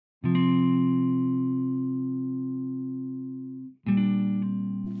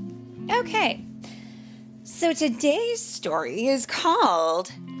Okay, so today's story is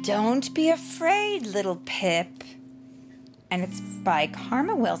called Don't Be Afraid, Little Pip. And it's by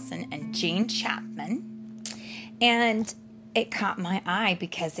Karma Wilson and Jane Chapman. And it caught my eye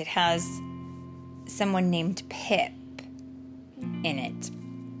because it has someone named Pip in it.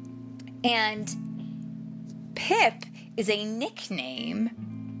 And Pip is a nickname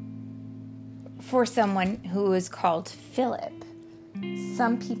for someone who is called Philip.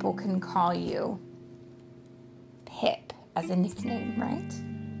 Some people can call you Pip as a nickname, right?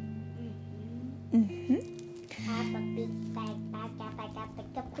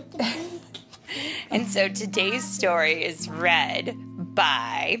 And so today's story is read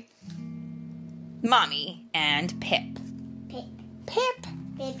by Mommy and Pip. Pip. Pip.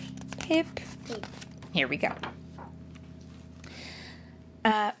 Pip. Pip. Pip. Here we go.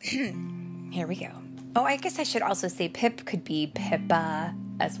 Here we go. Oh, I guess I should also say Pip could be Pippa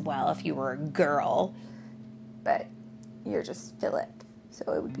as well if you were a girl. But you're just Philip,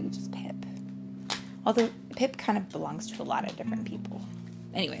 so it would be just Pip. Although Pip kind of belongs to a lot of different people.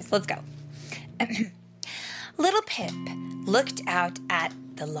 Anyways, let's go. Little Pip looked out at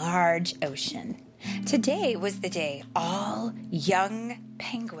the large ocean. Today was the day all young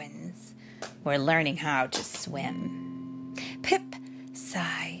penguins were learning how to swim. Pip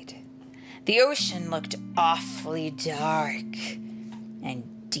sighed. The ocean looked awfully dark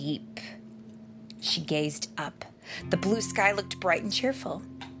and deep. She gazed up. The blue sky looked bright and cheerful.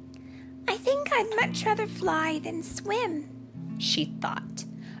 I think I'd much rather fly than swim, she thought.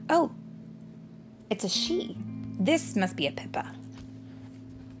 Oh, it's a she. This must be a Pippa.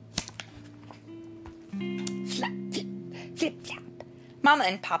 Flap, flip, flip, flap. Mama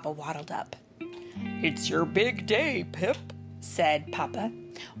and Papa waddled up. It's your big day, Pip, said Papa.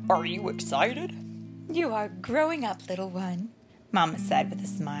 Are you excited? You are growing up, little one, Mama said with a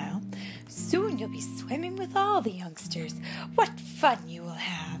smile. Soon you'll be swimming with all the youngsters. What fun you will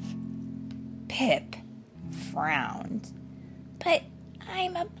have. Pip frowned. But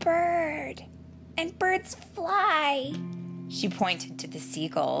I'm a bird, and birds fly. She pointed to the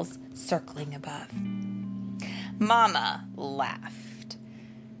seagulls circling above. Mama laughed.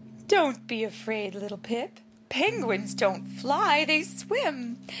 Don't be afraid, little Pip. Penguins don't fly, they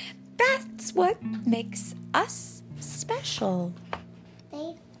swim. That's what makes us special.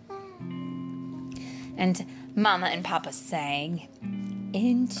 They fly. And Mama and Papa sang,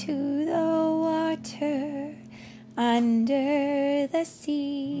 into the water, under the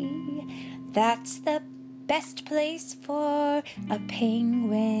sea. That's the best place for a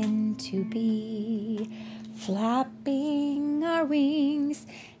penguin to be. Flapping our wings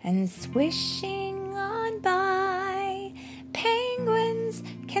and swishing on by. Penguins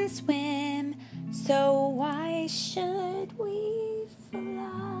can swim, so why should we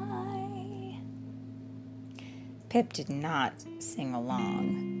fly? Pip did not sing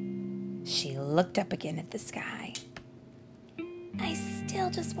along. She looked up again at the sky. I still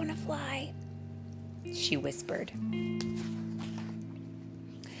just want to fly, she whispered.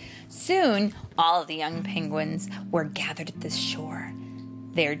 Soon, all of the young penguins were gathered at the shore.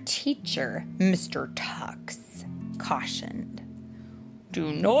 Their teacher, Mr. Tux, cautioned.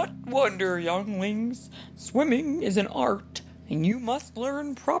 Do not wonder, younglings. Swimming is an art, and you must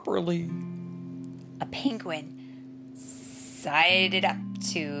learn properly. A penguin sidled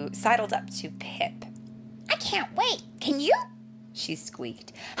up to Pip. I can't wait. Can you? She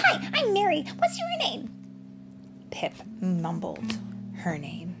squeaked. Hi, I'm Mary. What's your name? Pip mumbled her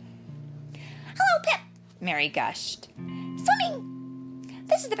name. Hello, Pip, Mary gushed. Swimming!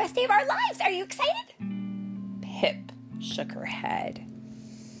 This is the best day of our lives. Are you excited? Pip shook her head.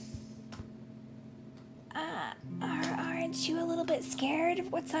 Aren't you a little bit scared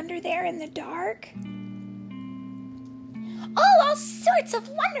of what's under there in the dark? Oh, all sorts of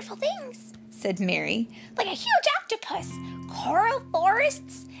wonderful things, said Mary, like a huge octopus, coral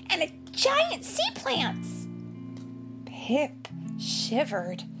forests, and a giant sea plants. Pip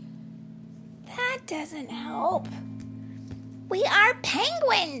shivered. That doesn't help. We are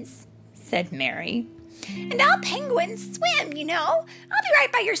penguins, said Mary. And all penguins swim, you know. I'll be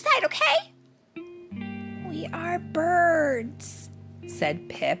right by your side, okay? We are birds, said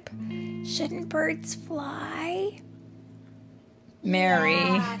Pip. Shouldn't birds fly? Mary.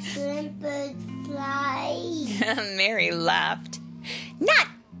 Yeah, shouldn't birds fly? Mary laughed. Not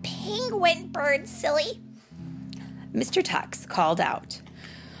penguin birds, silly. Mr. Tux called out.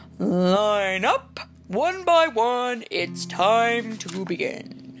 Line up, one by one, it's time to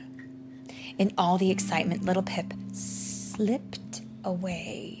begin. In all the excitement, little Pip slipped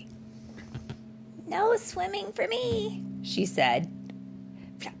away. No swimming for me, she said.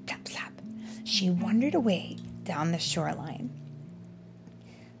 Flap, flap, flap. she wandered away down the shoreline.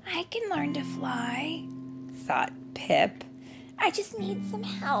 I can learn to fly, thought Pip. I just need some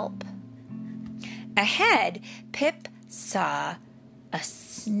help. Ahead, Pip saw a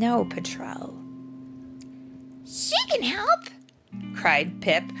snow patrol. She can help, cried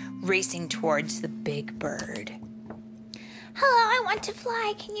Pip, racing towards the big bird. Hello, I want to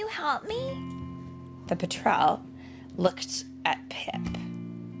fly. Can you help me? The patrol looked at Pip.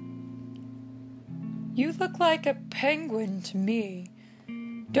 You look like a penguin to me.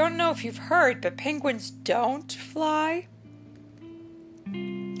 Don't know if you've heard, but penguins don't fly.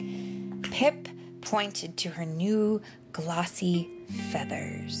 Pip pointed to her new glossy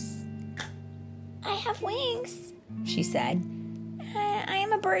feathers. I have wings, she said. I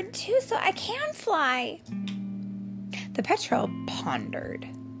am a bird too, so I can fly. The petrel pondered.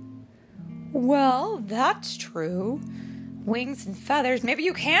 Well, that's true. Wings and feathers, maybe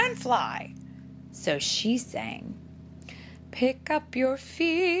you can fly. So she sang. Pick up your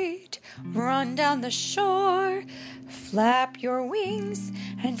feet, run down the shore, flap your wings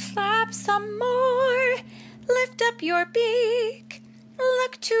and flap some more. Lift up your beak,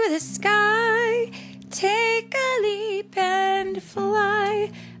 look to the sky, take a leap and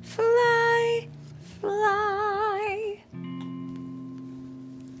fly, fly, fly.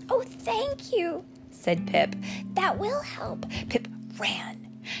 Oh, thank you, said Pip. That will help. Pip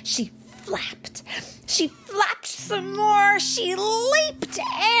ran. She flapped. She flapped some more. She leaped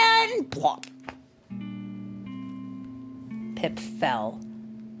and plop. Pip fell.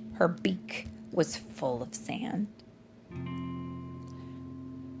 Her beak was full of sand.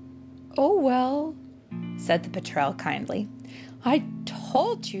 Oh, well, said the petrel kindly. I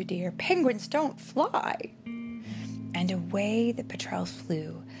told you, dear, penguins don't fly. And away the petrel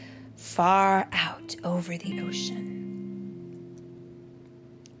flew, far out over the ocean.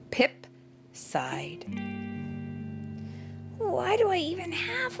 Pip sighed. Why do I even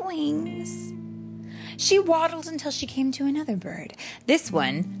have wings? She waddled until she came to another bird. This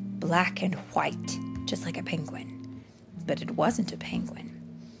one, black and white, just like a penguin. But it wasn't a penguin.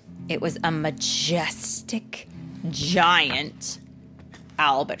 It was a majestic, giant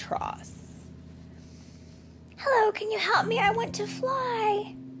albatross. Hello, can you help me? I want to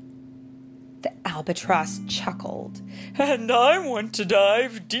fly. The albatross chuckled. And I want to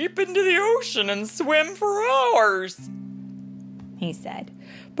dive deep into the ocean and swim for hours, he said.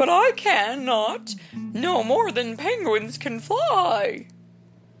 But I cannot, no more than penguins can fly.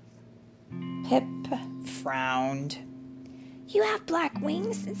 Pip frowned. You have black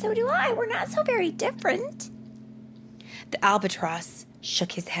wings, and so do I. We're not so very different. The albatross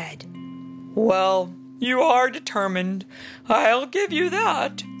shook his head. Well, you are determined. I'll give you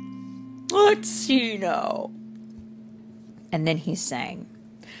that. Let's see now. And then he sang.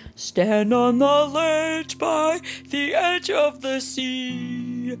 Stand on the ledge by the edge of the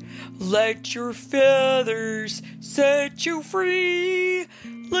sea. Let your feathers set you free.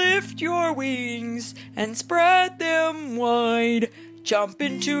 Lift your wings and spread them wide. Jump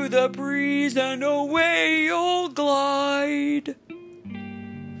into the breeze and away you'll glide.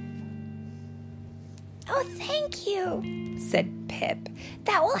 Oh, thank you, said Pip.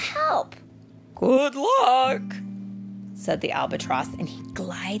 That will help. Good luck, said the albatross, and he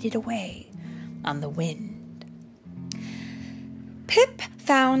glided away on the wind. Pip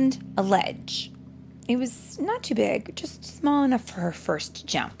found a ledge. It was not too big, just small enough for her first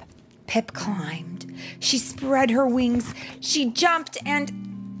jump. Pip climbed. She spread her wings. She jumped and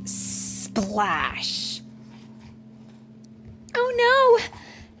splash. Oh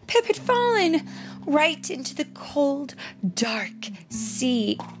no! Pip had fallen right into the cold, dark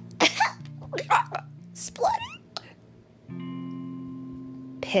sea. Splutter.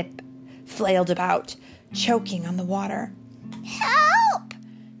 Pip flailed about, choking on the water. Help!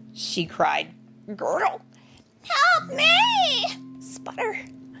 She cried. Gurgle! Help me! Sputter.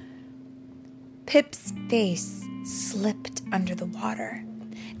 Pip's face slipped under the water.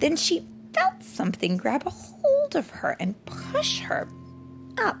 Then she felt something grab a hold of her and push her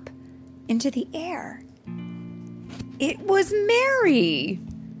up into the air. It was Mary.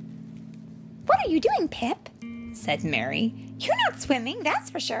 What are you doing, Pip? Said Mary. You're not swimming, that's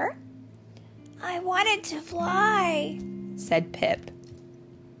for sure. I wanted to fly, said Pip.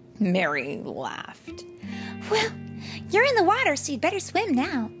 Mary laughed. Well, you're in the water, so you'd better swim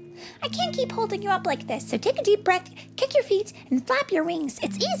now. I can't keep holding you up like this, so take a deep breath, kick your feet, and flap your wings.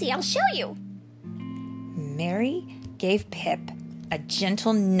 It's easy, I'll show you. Mary gave Pip a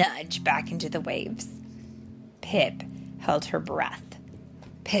gentle nudge back into the waves. Pip held her breath.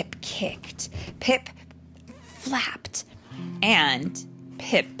 Pip kicked. Pip flapped. And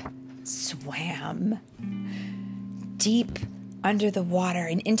Pip swam. Deep under the water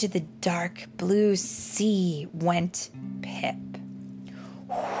and into the dark blue sea went Pip.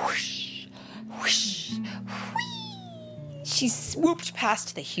 Whoosh, whoosh, whee! She swooped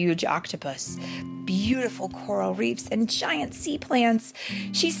past the huge octopus, beautiful coral reefs, and giant sea plants.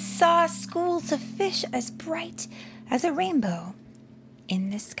 She saw schools of fish as bright as a rainbow in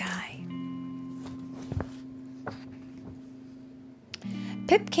the sky.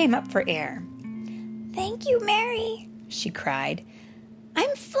 Pip came up for air. "Thank you, Mary," she cried.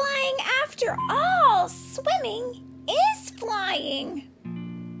 "I'm flying after all. Swimming is flying."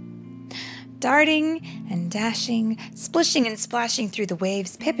 Darting and dashing, splishing and splashing through the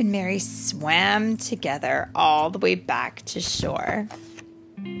waves, Pip and Mary swam together all the way back to shore.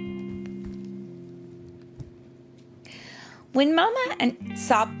 When Mama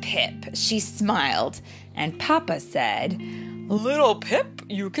saw Pip, she smiled, and Papa said, "Little Pip,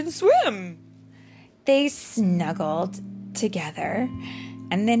 you can swim." They snuggled together,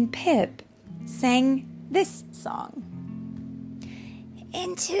 and then Pip sang this song.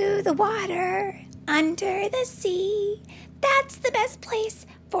 "Into the water, under the sea, that's the best place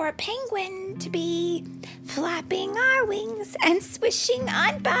for a penguin to be. Flapping our wings and swishing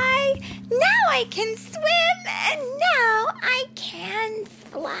on by. Now I can swim and now I can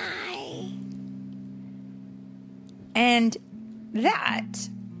fly." And that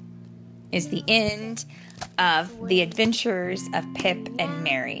is the end of the adventures of Pip and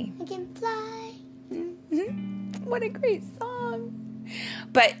Mary. I can fly. What a great song.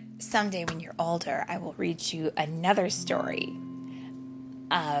 But someday when you're older, I will read you another story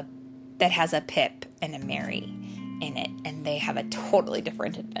that has a Pip and a Mary in it, and they have a totally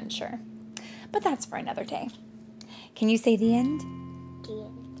different adventure. But that's for another day. Can you say the end? The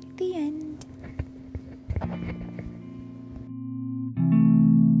end. The end.